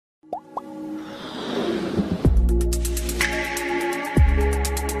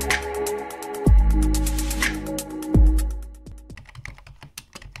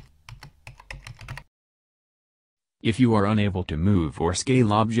If you are unable to move or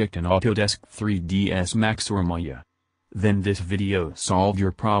scale object in Autodesk 3ds Max or Maya, then this video solved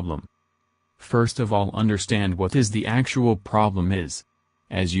your problem. First of all, understand what is the actual problem is.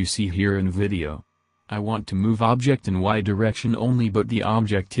 As you see here in video, I want to move object in Y direction only, but the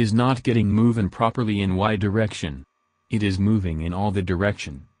object is not getting moving properly in Y direction. It is moving in all the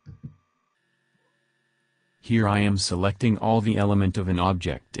direction. Here I am selecting all the element of an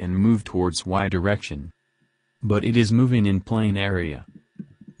object and move towards Y direction. But it is moving in plane area.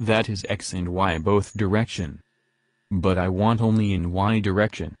 That is X and Y both direction. But I want only in Y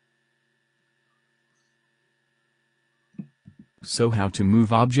direction. So how to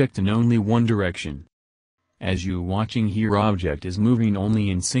move object in only one direction? As you watching here, object is moving only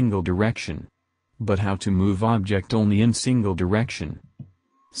in single direction. But how to move object only in single direction?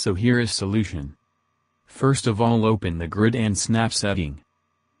 So here is solution. First of all, open the grid and snap setting.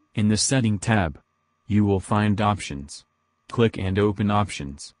 In the setting tab, you will find options. Click and open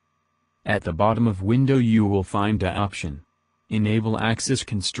options. At the bottom of window you will find a option. Enable axis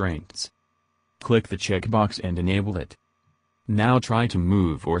constraints. Click the checkbox and enable it. Now try to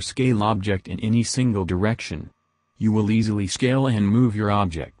move or scale object in any single direction. You will easily scale and move your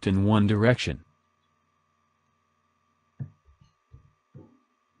object in one direction.